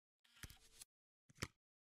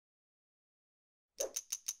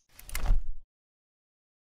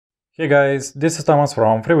Hey guys, this is Thomas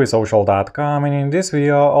from freewaysocial.com, and in this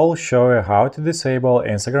video I'll show you how to disable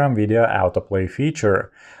Instagram video autoplay feature.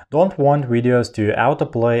 Don't want videos to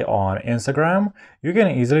autoplay on Instagram? You can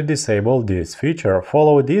easily disable this feature.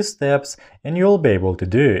 Follow these steps and you'll be able to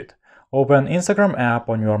do it. Open Instagram app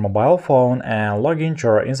on your mobile phone and log into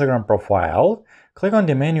your Instagram profile. Click on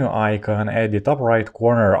the menu icon at the top right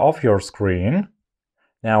corner of your screen.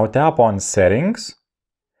 Now tap on Settings.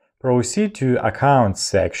 Proceed to Accounts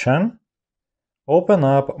section. Open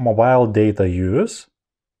up Mobile Data Use.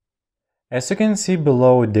 As you can see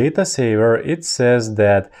below Data Saver, it says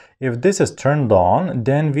that if this is turned on,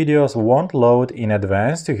 then videos won't load in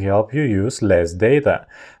advance to help you use less data.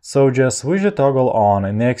 So just switch the toggle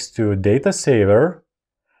on next to Data Saver,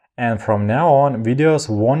 and from now on, videos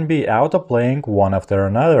won't be autoplaying one after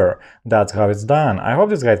another. That's how it's done. I hope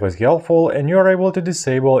this guide was helpful and you are able to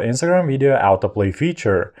disable Instagram video autoplay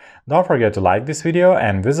feature. Don't forget to like this video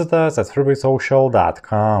and visit us at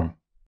freewaysocial.com.